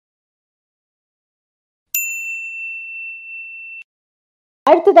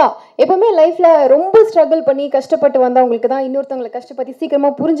அடுத்ததா எப்பவுமே லைஃப்ல ரொம்ப ஸ்ட்ரகிள் பண்ணி கஷ்டப்பட்டு வந்தவங்களுக்கு தான் இன்னொருத்தவங்களை கஷ்டப்பட்டு சீக்கிரமா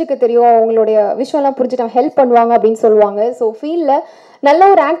புரிஞ்சுக்க தெரியும், அவங்களுடைய விஷயம்லாம் புரிஞ்சுட்டு ஹெல்ப் பண்ணுவாங்க அப்படின்னு சொல்லுவாங்க. ஸோ ஃபீல்ட்ல நல்ல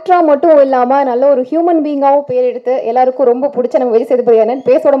ஒரு ஆக்டரா மட்டும் இல்லாம நல்ல ஒரு ஹியூமன் பீங்காவும் பேர் எடுத்து எல்லாருக்கும் ரொம்ப பிடிச்ச நம்ம விஜய் சேதுபதி அண்ணன்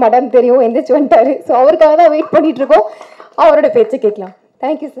பேசோட மாட்டான்னு தெரியும், எந்திரிச்சு வந்துட்டாரு. ஸோ அவருக்காக தான் வெயிட் பண்ணிட்டு இருக்கோம், அவரோட பேச்சை கேட்கலாம்.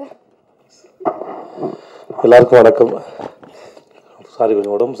 Thank you sir. எல்லாருக்கும் வணக்கம். சாரி,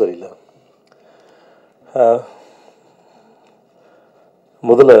 கொஞ்சம் உடம்பு சரியில்லை.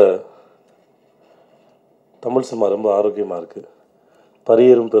 முதல்ல தமிழ் சினிமா ரொம்ப ஆரோக்கியமாக இருக்குது.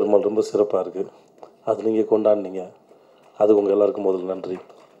 பரியேறும் பெருமாள் ரொம்ப சிறப்பாக இருக்குது. அது நீங்கள் கொண்டாடினீங்க, அது உங்கள் எல்லாருக்கும் முதல்ல நன்றி.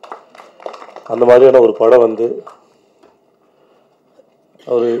 அந்த மாதிரியான ஒரு படம் வந்து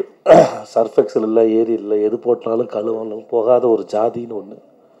ஒரு சர்ஃபெக்ஸில் இல்லை, ஏரி இல்லை, எது போட்டாலும் கழுவாலும் போகாத ஒரு ஜாதின்னு ஒன்று,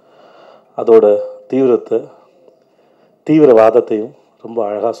 அதோட தீவிரவாதத்தையும் ரொம்ப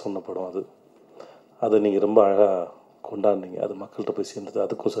அழகாக சொன்ன படம் அது. அதை நீங்கள் ரொம்ப அழகாக கொண்டாடினீங்க, அது மக்கள்கிட்ட போய் சேர்ந்தது.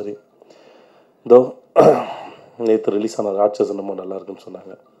 அதுக்கும் சரி, இதோ நேற்று ரிலீஸ் ஆன ராட்சசன் ரொம்ப நல்லா இருக்குன்னு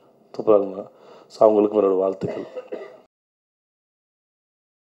சொன்னாங்க, சூப்பராக இருக்குங்க. ஸோ அவங்களுக்கும் என்னோடய வாழ்த்துக்கள்.